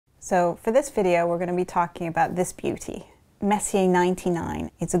So for this video, we're going to be talking about this beauty, Messier 99.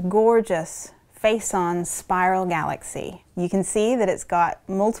 It's a gorgeous face-on spiral galaxy. You can see that it's got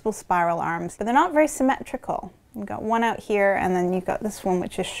multiple spiral arms, but they're not very symmetrical. You've got one out here, and then you've got this one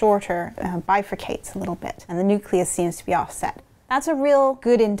which is shorter, bifurcates a little bit, and the nucleus seems to be offset. That's a real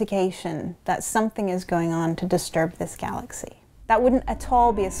good indication that something is going on to disturb this galaxy. That wouldn't at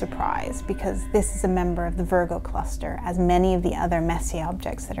all be a surprise, because this is a member of the Virgo cluster, as many of the other Messier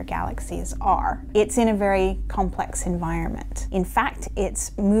objects that are galaxies are. It's in a very complex environment. In fact,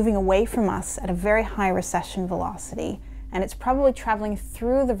 it's moving away from us at a very high recession velocity, and it's probably traveling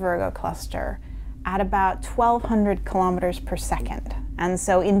through the Virgo cluster at about 1,200 kilometers per second. And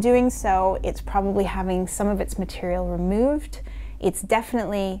so in doing so, it's probably having some of its material removed. It's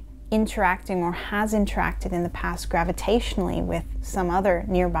definitely interacting, or has interacted in the past gravitationally, with some other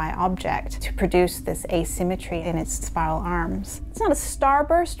nearby object to produce this asymmetry in its spiral arms. It's not a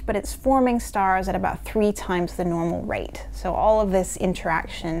starburst, but it's forming stars at about 3 times the normal rate. So all of this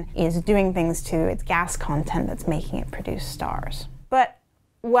interaction is doing things to its gas content that's making it produce stars. But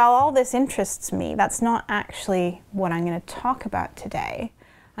while all this interests me, that's not actually what I'm going to talk about today.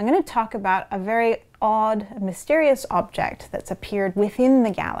 I'm going to talk about a very odd, mysterious object that's appeared within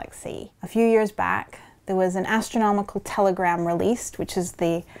the galaxy. A few years back, there was an astronomical telegram released, which is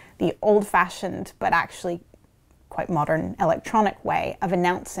the old-fashioned but actually quite modern electronic way of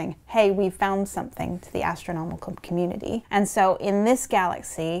announcing, hey, we found something, to the astronomical community. And so in this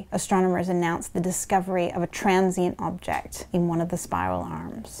galaxy, astronomers announced the discovery of a transient object in one of the spiral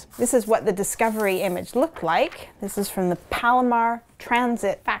arms. This is what the discovery image looked like. This is from the Palomar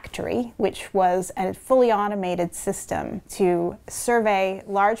Transit Factory, which was a fully automated system to survey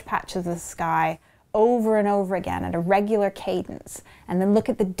large patches of the sky over and over again at a regular cadence, and then look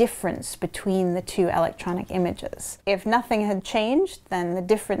at the difference between the two electronic images. If nothing had changed, then the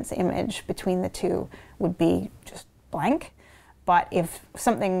difference image between the two would be just blank. But if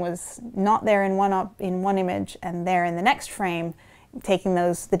something was not there in one image and there in the next frame, taking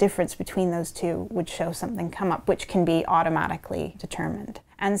the difference between those two would show something come up, which can be automatically determined.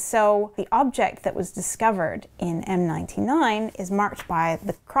 And so the object that was discovered in M99 is marked by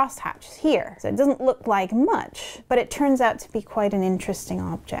the crosshatches here. So it doesn't look like much, but it turns out to be quite an interesting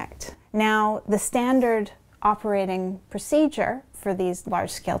object. Now, the standard operating procedure for these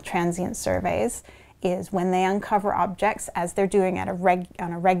large-scale transient surveys is when they uncover objects, as they're doing on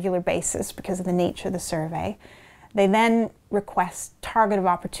a regular basis because of the nature of the survey, they then request target of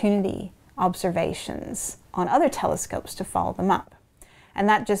opportunity observations on other telescopes to follow them up. And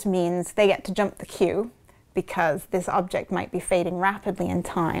that just means they get to jump the queue because this object might be fading rapidly in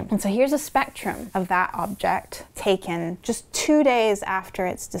time. And so here's a spectrum of that object taken just 2 days after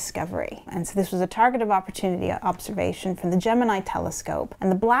its discovery. And so this was a target of opportunity observation from the Gemini telescope,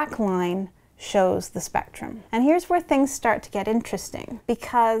 and the black line shows the spectrum. And here's where things start to get interesting,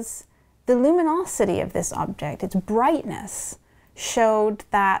 because the luminosity of this object, its brightness, showed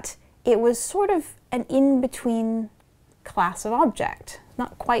that it was sort of an in-between class of object.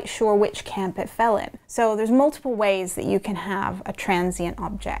 Not quite sure which camp it fell in. So there's multiple ways that you can have a transient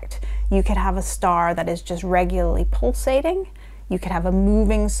object. You could have a star that is just regularly pulsating. You could have a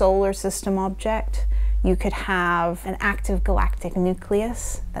moving solar system object. You could have an active galactic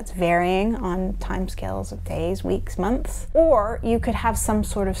nucleus that's varying on timescales of days, weeks, months. Or you could have some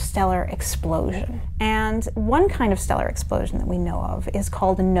sort of stellar explosion. And one kind of stellar explosion that we know of is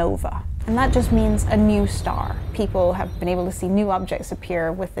called a nova. And that just means a new star. People have been able to see new objects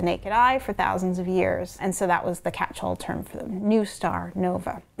appear with the naked eye for thousands of years. And so that was the catch-all term for them, new star,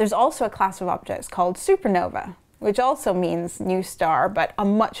 nova. There's also a class of objects called supernova, which also means new star, but a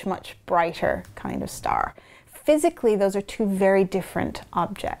much, much brighter kind of star. Physically, those are two very different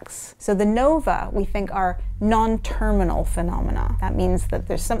objects. So the nova, we think, are non-terminal phenomena. That means that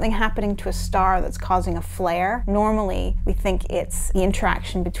there's something happening to a star that's causing a flare. Normally, we think it's the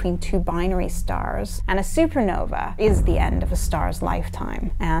interaction between two binary stars. And a supernova is the end of a star's lifetime.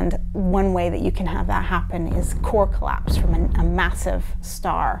 And one way that you can have that happen is core collapse from a massive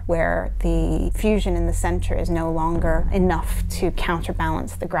star, where the fusion in the center is no longer enough to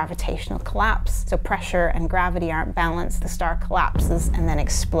counterbalance the gravitational collapse. So pressure and gravity aren't balanced, the star collapses and then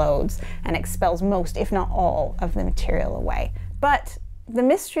explodes and expels most, if not all, of the material away. But the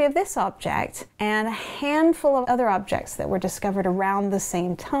mystery of this object, and a handful of other objects that were discovered around the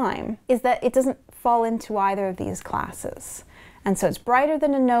same time, is that it doesn't fall into either of these classes. And so it's brighter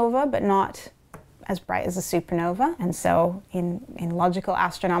than a nova, but not as bright as a supernova. And so in logical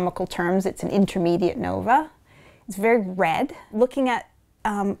astronomical terms, it's an intermediate nova. It's very red. Looking at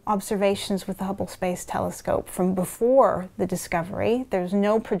observations with the Hubble Space Telescope from before the discovery, there's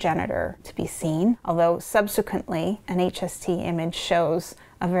no progenitor to be seen, although subsequently an HST image shows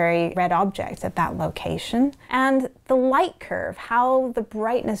a very red object at that location. And the light curve, how the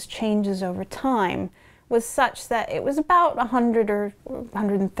brightness changes over time, was such that it was about 100 or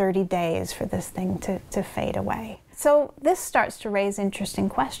 130 days for this thing to fade away. So this starts to raise interesting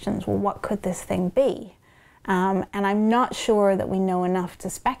questions. Well, what could this thing be? And I'm not sure that we know enough to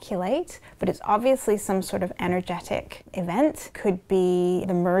speculate, but it's obviously some sort of energetic event. Could be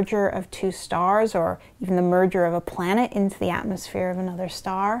the merger of two stars, or even the merger of a planet into the atmosphere of another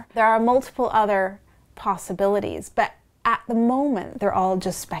star. There are multiple other possibilities, but at the moment, they're all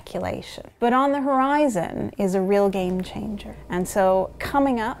just speculation. But on the horizon is a real game changer. And so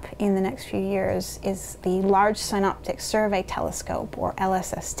coming up in the next few years is the Large Synoptic Survey Telescope, or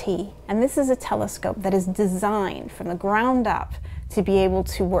LSST. And this is a telescope that is designed from the ground up to be able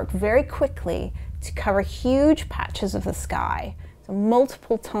to work very quickly to cover huge patches of the sky, so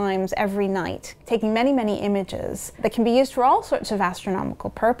multiple times every night, taking many, many images that can be used for all sorts of astronomical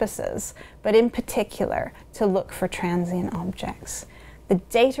purposes, but in particular to look for transient objects. The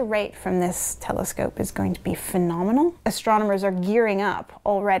data rate from this telescope is going to be phenomenal. Astronomers are gearing up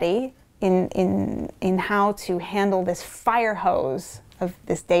already in how to handle this fire hose of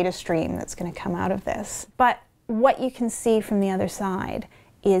this data stream that's going to come out of this. But what you can see from the other side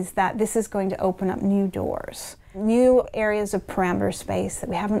is that this is going to open up new doors, new areas of parameter space that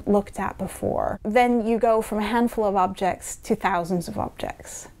we haven't looked at before. Then you go from a handful of objects to thousands of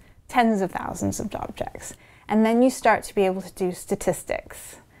objects, tens of thousands of objects. And then you start to be able to do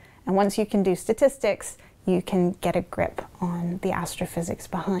statistics. And once you can do statistics, you can get a grip on the astrophysics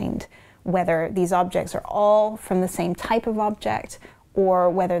behind whether these objects are all from the same type of object, or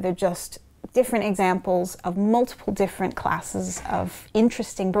whether they're just different examples of multiple different classes of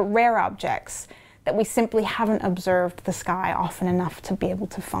interesting but rare objects that we simply haven't observed the sky often enough to be able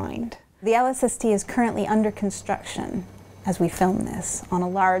to find. The LSST is currently under construction as we film this on a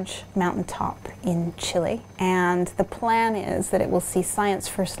large mountaintop in Chile, and the plan is that it will see science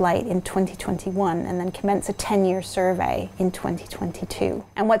first light in 2021 and then commence a 10-year survey in 2022.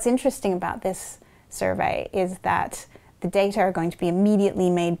 And what's interesting about this survey is that the data are going to be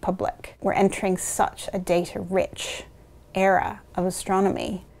immediately made public. We're entering such a data-rich era of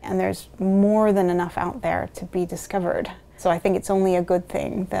astronomy, and there's more than enough out there to be discovered. So I think it's only a good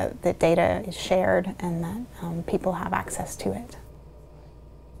thing that the data is shared and that people have access to it.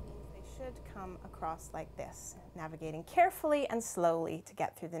 They should come across like this, navigating carefully and slowly to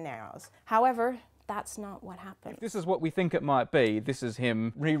get through the narrows. However, that's not what happened. If this is what we think it might be, this is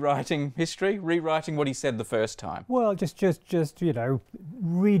him rewriting history, rewriting what he said the first time. Well, just you know,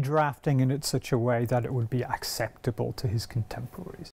 redrafting in it such a way that it would be acceptable to his contemporaries.